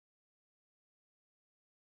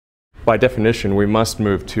by definition, we must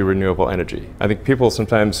move to renewable energy. I think people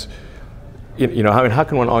sometimes, I mean, how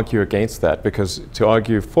can one argue against that? Because to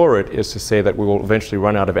argue for it is to say that we will eventually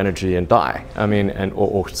run out of energy and die. I mean,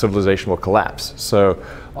 or civilization will collapse. So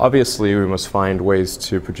obviously, we must find ways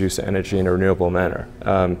to produce energy in a renewable manner.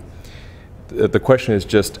 The question is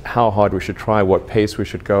just how hard we should try, what pace we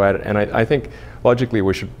should go at it. And I think logically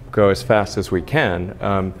we should go as fast as we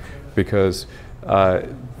can because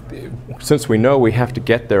since we know we have to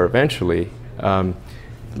get there eventually,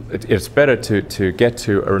 it's better to get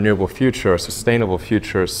to a renewable future, a sustainable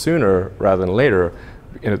future sooner rather than later,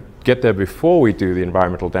 get there before we do the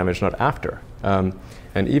environmental damage, not after.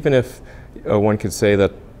 And even if one could say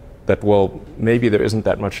that, well, maybe there isn't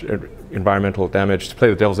that much environmental damage, to play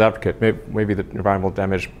the devil's advocate, maybe the environmental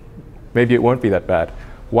damage, maybe it won't be that bad.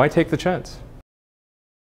 Why take the chance?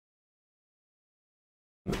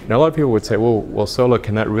 Now, a lot of people would say, well, solar,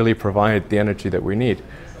 can that really provide the energy that we need?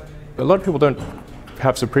 But a lot of people don't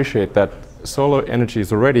perhaps appreciate that solar energy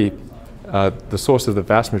is already the source of the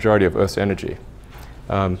vast majority of Earth's energy.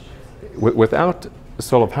 Without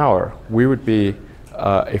solar power, we would be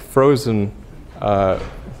a frozen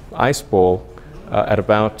ice ball at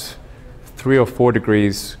about 3 or 4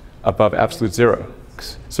 degrees above absolute zero.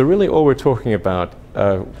 So really all we're talking about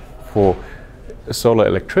for solar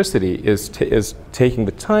electricity is taking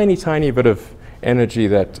the tiny, tiny bit of energy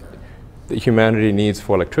that humanity needs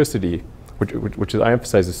for electricity, which is, I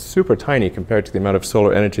emphasize, is super tiny compared to the amount of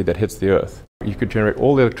solar energy that hits the Earth. You could generate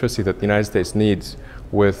all the electricity that the United States needs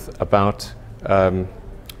with about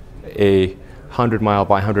a 100-mile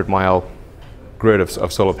by 100-mile grid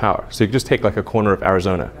of solar power. So you could just take like a corner of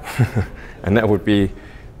Arizona, and that would be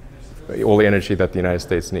all the energy that the United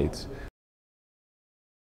States needs.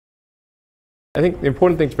 I think the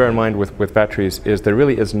important thing to bear in mind with batteries is there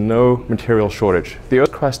really is no material shortage. The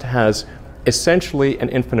Earth's crust has essentially an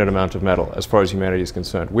infinite amount of metal as far as humanity is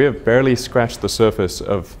concerned. We have barely scratched the surface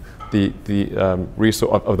of the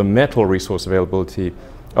metal resource availability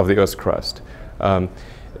of the Earth's crust. And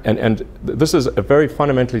this is a very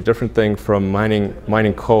fundamentally different thing from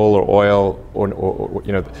mining coal or oil, or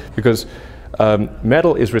because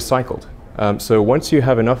metal is recycled. So once you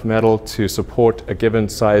have enough metal to support a given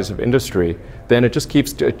size of industry, then it just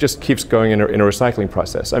keeps going in a recycling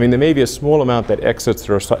process. I mean, there may be a small amount that exits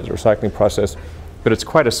the recycling process, but it's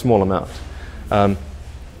quite a small amount.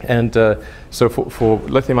 So for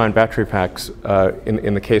lithium-ion battery packs,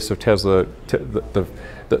 in the case of Tesla, the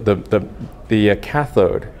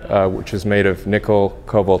cathode, which is made of nickel,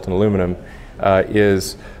 cobalt, and aluminum,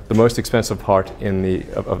 is the most expensive part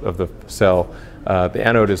of the cell. The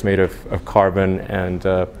anode is made of carbon, and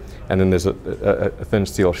then there's a thin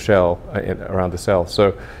steel shell around the cell.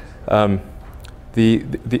 So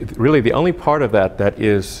really the only part of that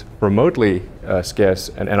is remotely scarce,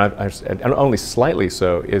 and only slightly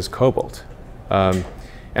so, is cobalt.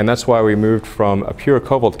 And that's why we moved from a pure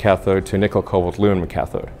cobalt cathode to nickel, cobalt, aluminum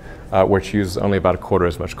cathode, which uses only about 1/4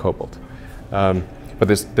 as much cobalt. But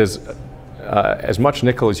there's as much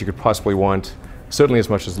nickel as you could possibly want, certainly as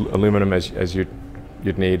much as aluminum as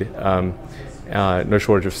you'd need, no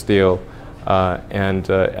shortage of steel, and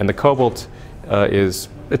the cobalt it's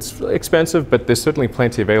expensive, but there's certainly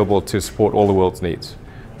plenty available to support all the world's needs.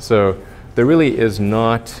 So there really is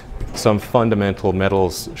not some fundamental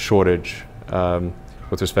metals shortage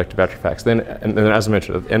with respect to battery packs. Then, as I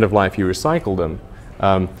mentioned, at the end of life, you recycle them.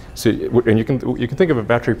 And you can think of a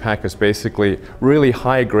battery pack as basically really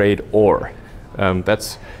high-grade ore.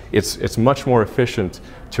 It's much more efficient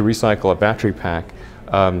to recycle a battery pack,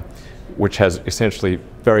 which has essentially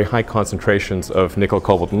very high concentrations of nickel,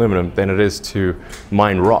 cobalt, and aluminum, than it is to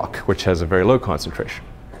mine rock, which has a very low concentration.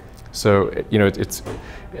 So it's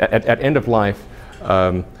at end of life,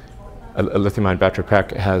 a lithium-ion battery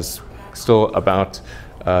pack has still about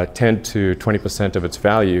 10 to 20% of its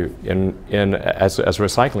value as a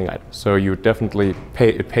recycling item. So you definitely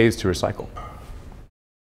it pays to recycle.